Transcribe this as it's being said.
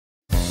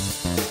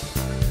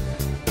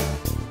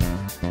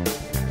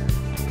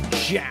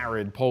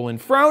Jared Polin,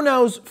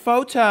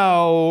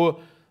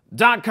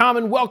 FroKnowsPhoto.com,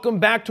 and welcome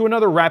back to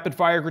another rapid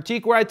fire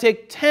critique where I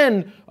take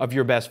 10 of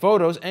your best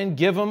photos and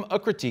give them a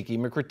critique.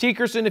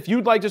 McCritiquerson, if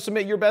you'd like to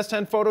submit your best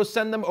 10 photos,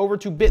 send them over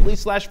to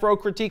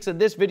bit.ly/FroCritiques,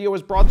 and this video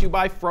is brought to you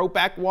by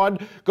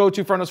FroPack1. Go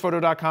to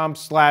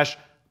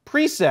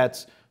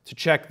FroKnowsPhoto.com/presets to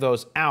check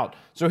those out.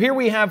 So here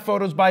we have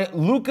photos by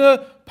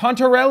Luca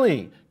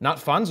Pontarelli, not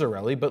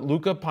Fonzarelli, but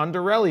Luca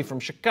Pontarelli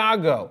from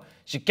Chicago.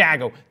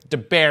 The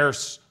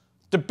Bears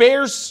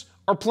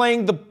are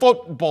playing the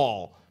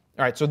football.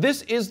 All right, so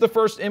this is the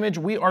first image.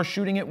 We are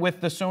shooting it with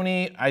the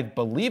Sony, I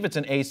believe it's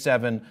an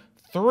A7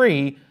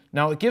 III.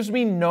 Now, it gives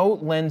me no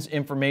lens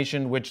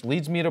information, which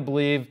leads me to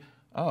believe,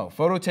 oh,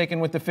 photo taken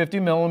with the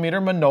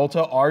 50mm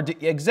Minolta RD.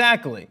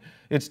 Exactly.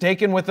 It's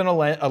taken with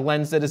a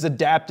lens that is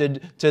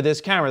adapted to this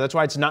camera. That's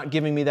why it's not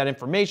giving me that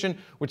information,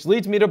 which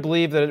leads me to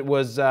believe that it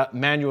was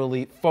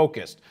manually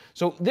focused.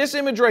 So this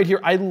image right here,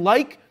 I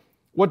like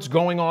what's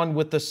going on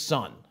with the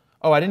sun.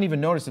 Oh, I didn't even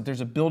notice that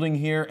there's a building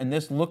here, and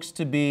this looks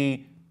to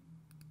be,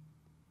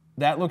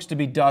 that looks to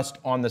be dust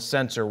on the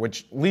sensor,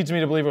 which leads me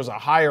to believe it was a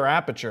higher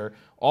aperture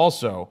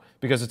also,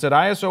 because it's at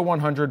ISO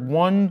 100,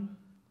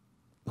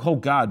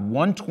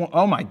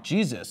 oh my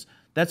Jesus,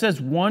 that says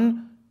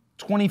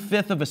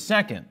 1/25 of a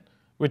second,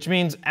 which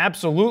means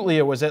absolutely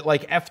it was at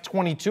like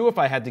f/22 if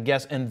I had to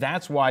guess, and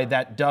that's why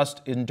that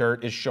dust and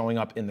dirt is showing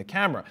up in the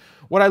camera.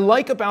 What I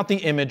like about the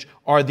image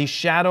are the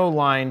shadow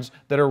lines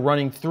that are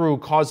running through,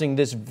 causing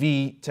this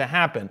V to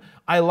happen.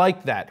 I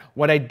like that.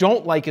 What I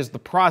don't like is the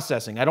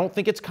processing. I don't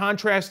think it's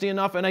contrasty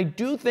enough, and I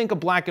do think a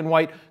black and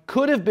white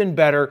could have been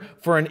better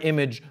for an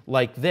image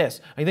like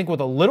this. I think with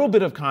a little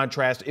bit of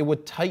contrast, it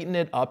would tighten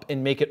it up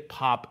and make it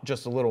pop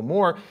just a little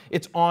more.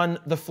 It's on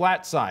the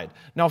flat side.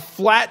 Now,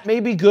 flat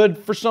may be good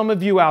for some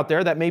of you out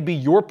there. That may be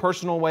your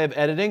personal way of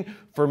editing.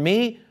 For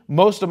me,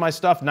 most of my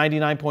stuff,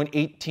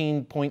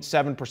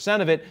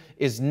 99.18.7% of it,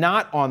 is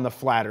not on the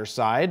flatter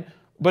side.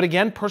 But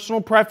again, personal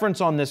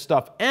preference on this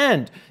stuff.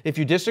 And if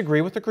you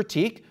disagree with the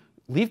critique,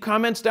 leave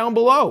comments down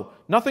below.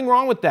 Nothing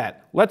wrong with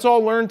that. Let's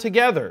all learn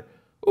together.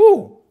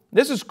 Ooh,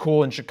 this is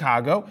cool in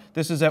Chicago.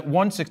 This is at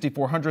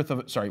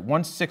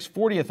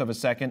 1/640th of a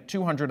second,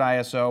 200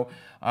 ISO.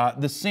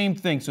 The same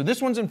thing. So this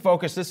one's in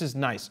focus. This is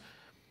nice.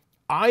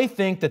 I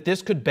think that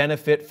this could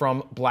benefit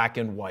from black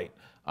and white.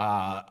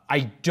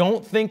 I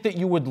don't think that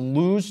you would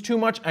lose too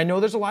much. I know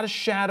there's a lot of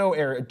shadow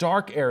area,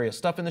 dark area,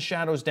 stuff in the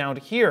shadows down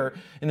here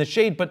in the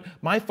shade, but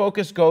my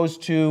focus goes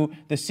to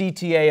the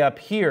CTA up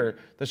here,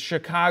 the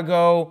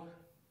Chicago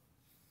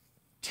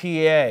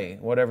TA,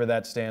 whatever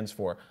that stands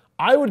for.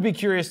 I would be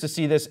curious to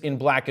see this in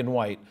black and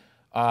white.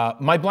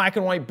 My black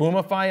and white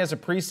Boomify as a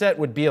preset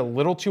would be a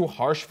little too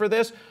harsh for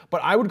this,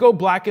 but I would go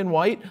black and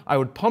white, I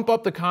would pump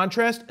up the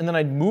contrast, and then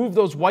I'd move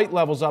those white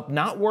levels up,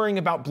 not worrying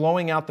about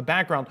blowing out the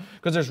background,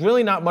 because there's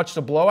really not much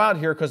to blow out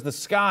here because the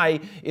sky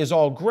is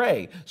all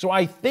gray. So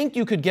I think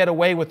you could get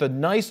away with a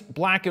nice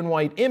black and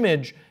white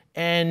image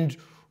and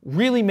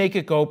really make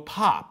it go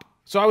pop.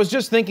 So I was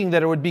just thinking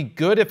that it would be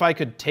good if I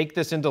could take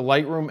this into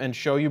Lightroom and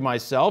show you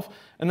myself,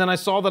 and then I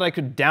saw that I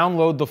could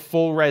download the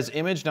full res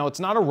image. Now, it's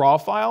not a RAW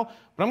file,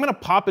 but I'm gonna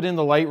pop it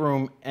into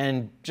Lightroom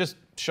and just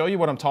show you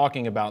what I'm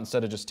talking about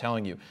instead of just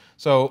telling you.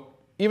 So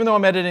even though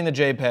I'm editing the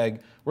JPEG,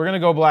 we're gonna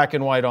go black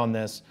and white on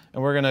this,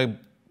 and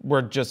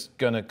we're just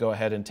gonna go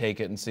ahead and take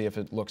it and see if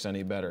it looks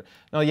any better.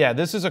 Now, yeah,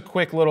 this is a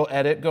quick little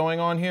edit going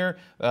on here.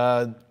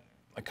 I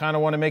kinda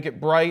wanna make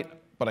it bright,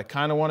 but I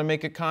kinda wanna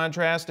make it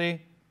contrasty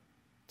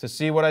to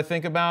see what I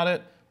think about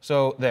it.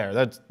 So there,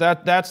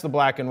 that's the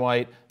black and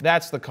white,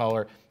 that's the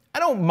color. I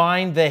don't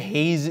mind the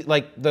hazy,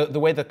 like the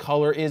way the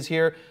color is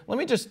here. Let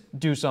me just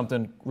do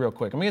something real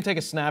quick. I'm gonna take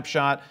a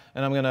snapshot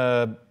and I'm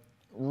gonna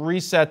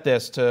reset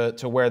this to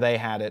where they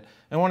had it.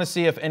 I wanna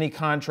see if any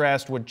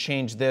contrast would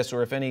change this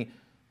or if any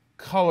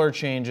color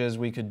changes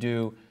we could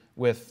do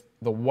with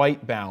the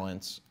white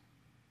balance.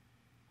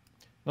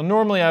 Now,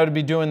 normally I would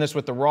be doing this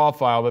with the RAW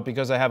file, but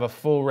because I have a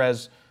full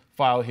res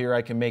file here,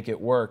 I can make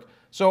it work.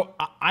 So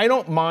I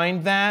don't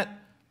mind that.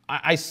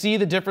 I see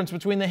the difference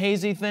between the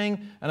hazy thing,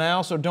 and I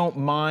also don't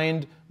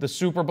mind the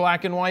super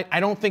black and white.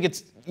 I don't think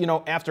it's, you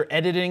know, after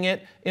editing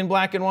it in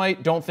black and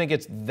white, don't think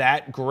it's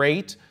that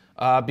great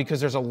because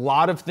there's a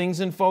lot of things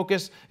in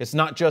focus. It's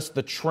not just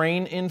the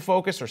train in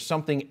focus or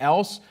something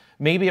else.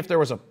 Maybe if there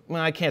was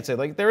well, I can't say,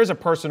 like there is a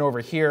person over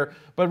here,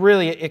 but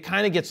really it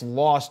kind of gets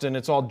lost and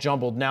it's all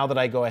jumbled now that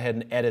I go ahead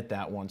and edit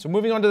that one. So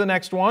moving on to the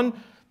next one.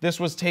 This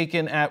was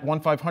taken at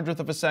 1/500th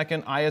of a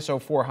second,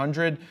 ISO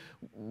 400,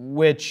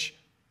 which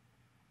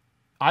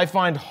I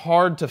find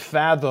hard to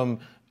fathom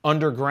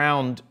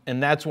underground,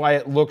 and that's why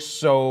it looks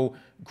so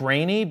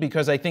grainy,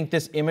 because I think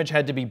this image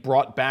had to be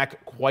brought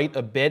back quite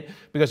a bit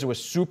because it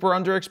was super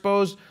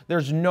underexposed.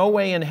 There's no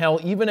way in hell,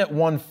 even at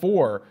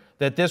 1.4,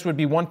 that this would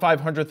be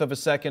 1/500th of a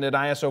second at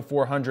ISO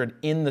 400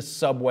 in the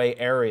subway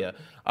area.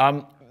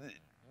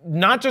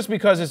 Not just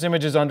because this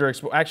image is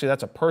underexposed. Actually,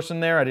 that's a person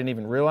there. I didn't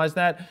even realize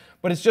that.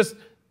 But it's just,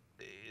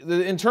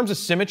 in terms of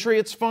symmetry,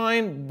 it's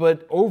fine.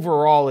 But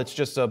overall, it's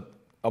just a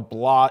a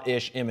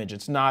blah-ish image.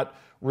 It's not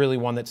really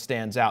one that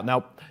stands out.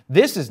 Now,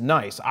 this is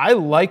nice. I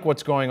like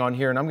what's going on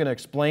here, and I'm going to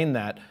explain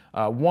that.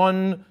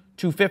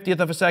 1/250th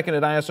of a second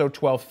at ISO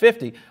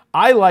 1250.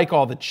 I like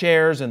all the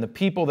chairs and the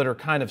people that are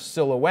kind of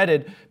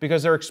silhouetted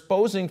because they're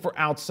exposing for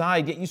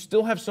outside, yet you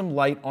still have some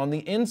light on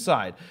the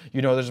inside.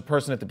 You know there's a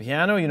person at the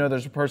piano. You know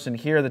there's a person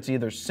here that's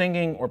either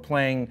singing or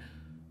playing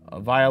a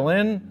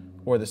violin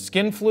or the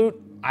skin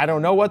flute. I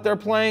don't know what they're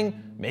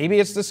playing. Maybe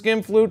it's the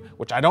skin flute,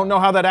 which I don't know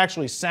how that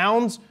actually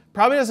sounds.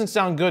 Probably doesn't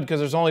sound good because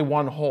there's only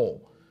one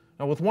hole.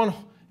 Now with one,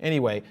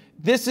 anyway,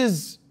 this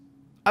is,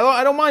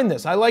 I don't mind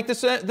this. I like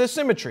the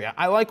symmetry.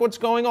 I like what's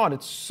going on.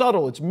 It's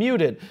subtle, it's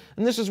muted.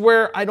 And this is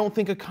where I don't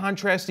think a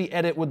contrasty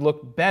edit would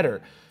look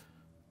better.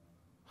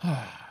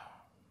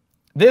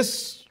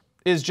 This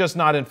is just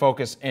not in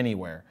focus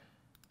anywhere.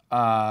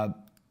 I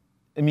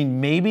mean,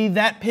 maybe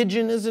that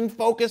pigeon is in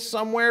focus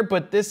somewhere,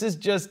 but this is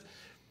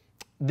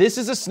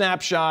a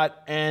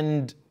snapshot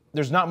and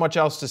there's not much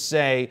else to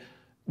say.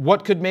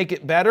 What could make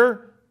it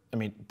better? I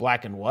mean,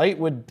 black and white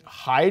would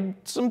hide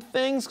some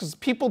things because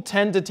people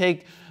tend to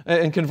take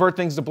and convert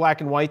things to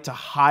black and white to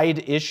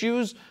hide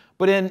issues.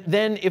 But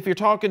then if you're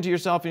talking to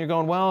yourself and you're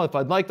going, well, if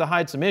I'd like to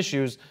hide some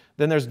issues,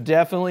 then there's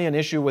definitely an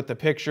issue with the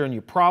picture and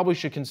you probably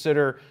should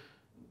consider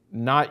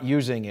not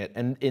using it.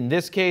 And in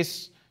this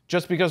case,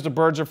 just because the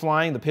birds are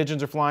flying, the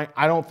pigeons are flying,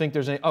 I don't think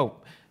there's any,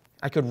 oh,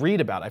 I could read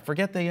about it. I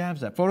forget they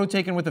have that. Photo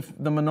taken with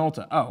the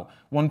Minolta. Oh,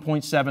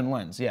 1.7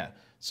 lens, yeah.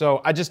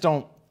 So I just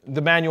don't, the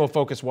manual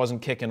focus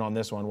wasn't kicking on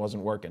this one,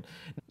 wasn't working.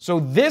 So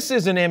this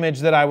is an image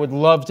that I would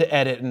love to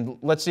edit, and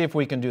let's see if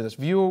we can do this.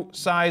 View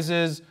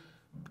sizes,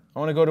 I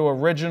want to go to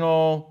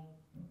original.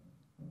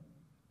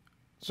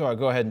 So I'll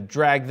go ahead and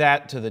drag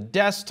that to the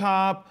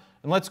desktop,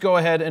 and let's go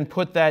ahead and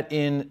put that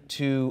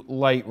into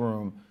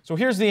Lightroom. So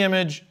here's the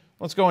image,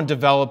 let's go and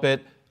develop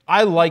it.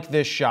 I like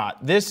this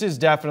shot. This is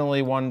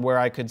definitely one where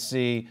I could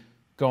see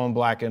going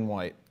black and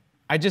white.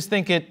 I just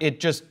think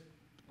it just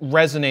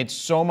resonates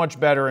so much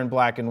better in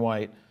black and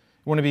white.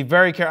 You want to be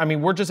very careful. I mean,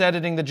 we're just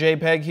editing the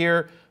JPEG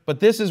here, but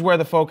this is where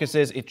the focus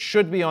is. It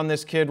should be on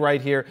this kid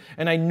right here.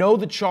 And I know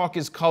the chalk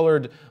is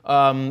colored,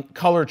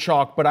 color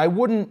chalk, but I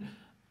wouldn't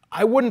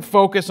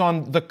focus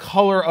on the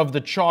color of the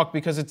chalk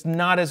because it's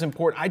not as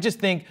important. I just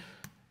think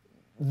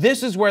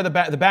this is where the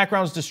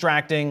background's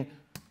distracting.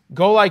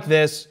 Go like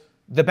this.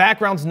 The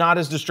background's not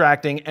as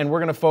distracting, and we're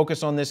going to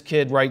focus on this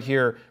kid right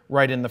here,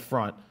 right in the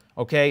front.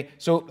 Okay?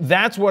 So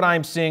that's what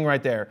I'm seeing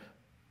right there.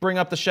 Bring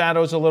up the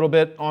shadows a little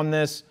bit on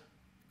this.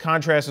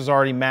 Contrast is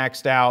already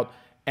maxed out,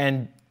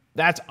 and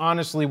that's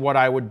honestly what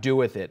I would do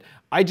with it.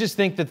 I just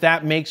think that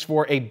that makes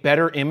for a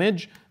better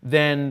image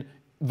than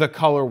the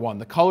color one.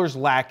 The color's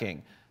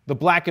lacking. The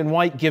black and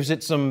white gives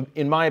it some,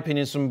 in my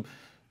opinion, some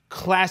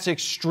classic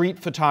street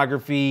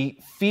photography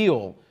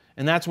feel.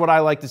 And that's what I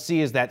like to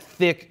see, is that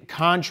thick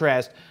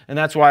contrast, and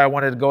that's why I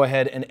wanted to go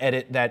ahead and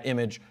edit that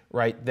image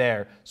right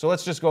there. So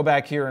let's just go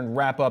back here and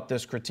wrap up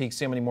this critique,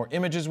 see how many more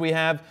images we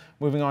have.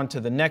 Moving on to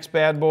the next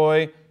bad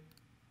boy.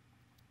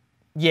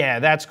 Yeah,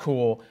 that's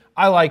cool.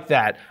 I like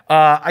that.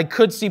 I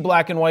could see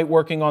black and white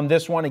working on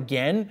this one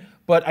again,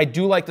 but I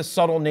do like the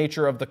subtle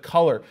nature of the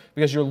color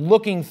because you're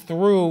looking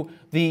through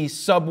the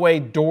subway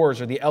doors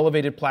or the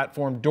elevated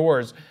platform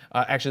doors.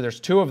 Actually, there's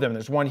two of them.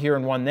 There's one here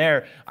and one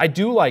there. I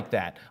do like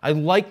that. I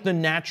like the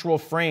natural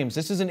frames.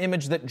 This is an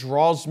image that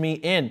draws me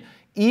in.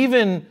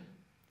 Even,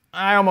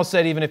 I almost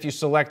said even if you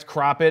select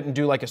crop it and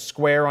do like a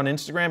square on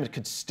Instagram, it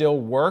could still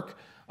work.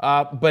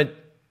 But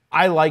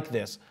I like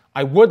this.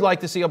 I would like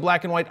to see a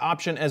black and white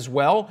option as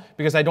well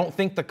because I don't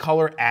think the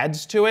color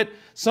adds to it.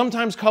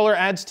 Sometimes color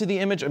adds to the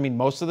image, I mean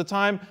most of the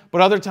time,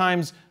 but other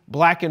times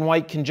black and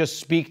white can just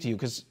speak to you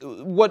because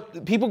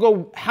what people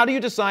go, how do you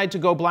decide to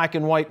go black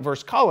and white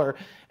versus color?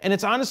 And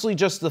it's honestly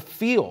just the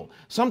feel.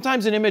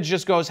 Sometimes an image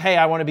just goes, hey,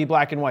 I want to be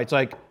black and white. It's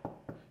like,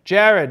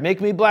 Jared, make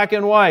me black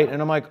and white.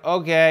 And I'm like,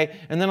 okay.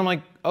 And then I'm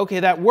like,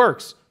 okay, that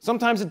works.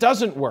 Sometimes it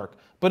doesn't work.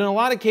 But in a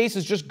lot of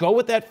cases, just go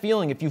with that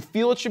feeling. If you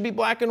feel it should be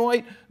black and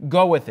white,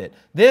 go with it.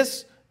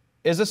 This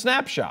is a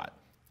snapshot.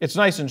 It's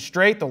nice and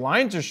straight. The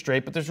lines are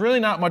straight, but there's really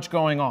not much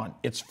going on.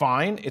 It's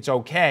fine. It's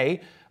okay.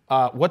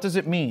 What does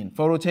it mean?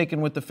 Photo taken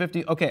with the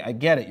 50? Okay, I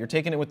get it. You're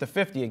taking it with the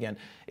 50 again.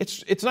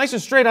 It's nice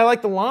and straight. I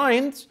like the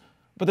lines,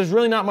 but there's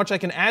really not much I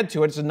can add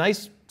to it. It's a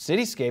nice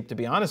cityscape, to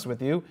be honest with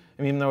you.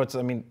 I mean, even though it's,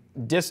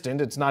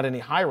 distant, it's not any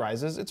high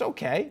rises. It's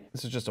okay.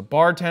 This is just a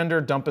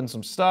bartender dumping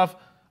some stuff.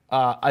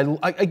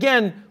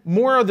 Again,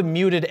 more of the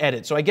muted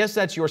edit, so I guess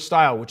that's your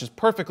style, which is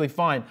perfectly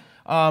fine.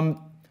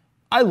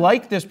 I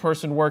like this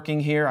person working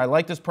here. I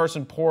like this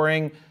person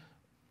pouring.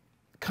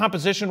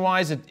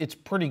 Composition-wise, it's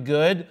pretty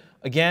good.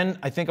 Again,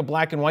 I think a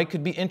black and white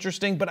could be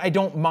interesting, but I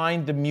don't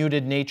mind the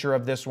muted nature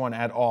of this one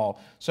at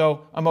all.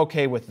 So I'm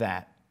okay with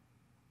that.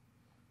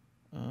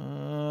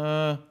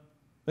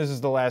 This is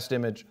the last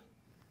image.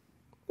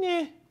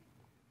 Meh.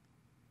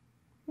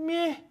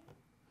 Meh.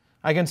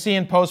 I can see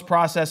in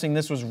post-processing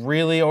this was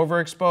really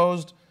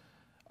overexposed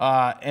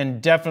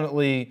and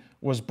definitely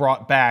was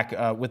brought back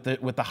with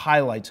the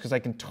highlights because I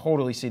can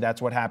totally see that's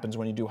what happens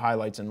when you do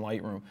highlights in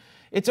Lightroom.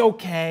 It's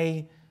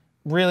okay.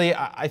 really,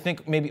 I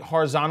think maybe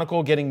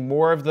horizontal, getting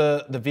more of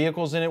the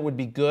vehicles in it would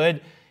be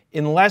good.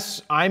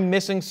 Unless I'm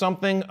missing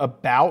something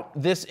about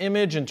this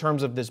image in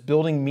terms of this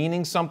building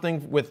meaning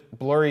something with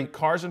blurry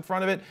cars in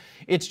front of it,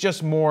 it's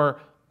just more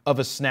of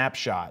a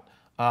snapshot.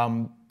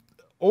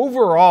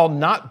 Overall,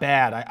 not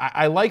bad.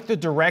 I like the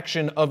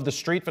direction of the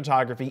street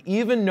photography,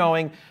 even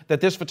knowing that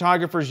this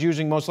photographer is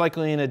using most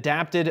likely an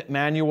adapted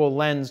manual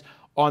lens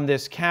on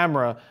this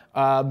camera.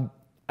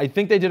 I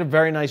think they did a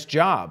very nice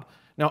job.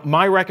 Now,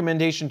 my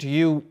recommendation to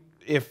you,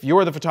 if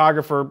you're the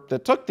photographer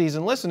that took these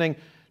and listening,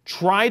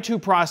 try to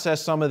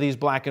process some of these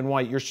black and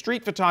white. Your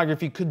street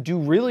photography could do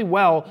really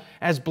well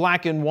as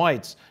black and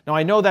whites. Now,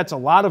 I know that's a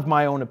lot of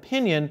my own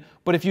opinion,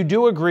 but if you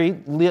do agree,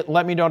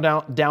 let me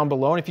know down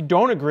below. And if you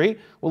don't agree,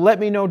 well, let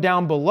me know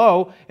down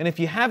below. And if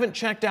you haven't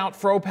checked out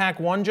FroPack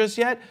 1 just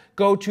yet,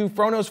 go to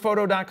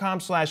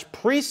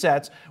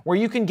FroKnowsPhoto.com/presets, where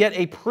you can get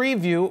a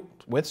preview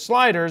with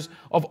sliders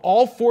of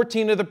all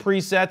 14 of the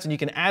presets, and you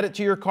can add it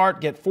to your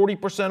cart, get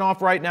 40%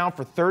 off right now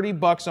for 30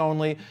 bucks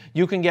only.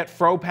 You can get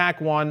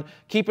FroPack 1.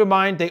 Keep in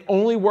mind, they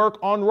only work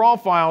on RAW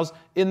files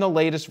in the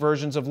latest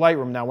versions of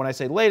Lightroom. Now, when I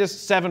say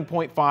latest,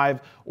 7.5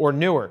 or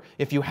newer.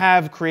 If you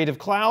have Creative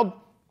Cloud,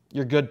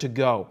 you're good to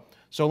go.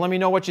 So let me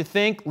know what you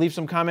think. Leave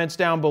some comments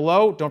down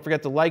below. Don't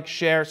forget to like,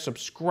 share,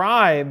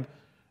 subscribe,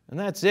 and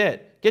that's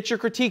it. Get your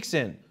critiques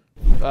in.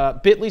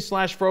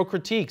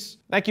 bit.ly/FroCritiques.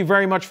 Thank you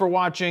very much for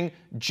watching.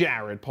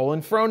 Jared,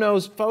 Polin,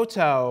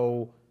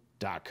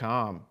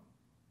 FroKnowsPhoto.com.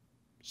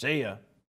 See ya.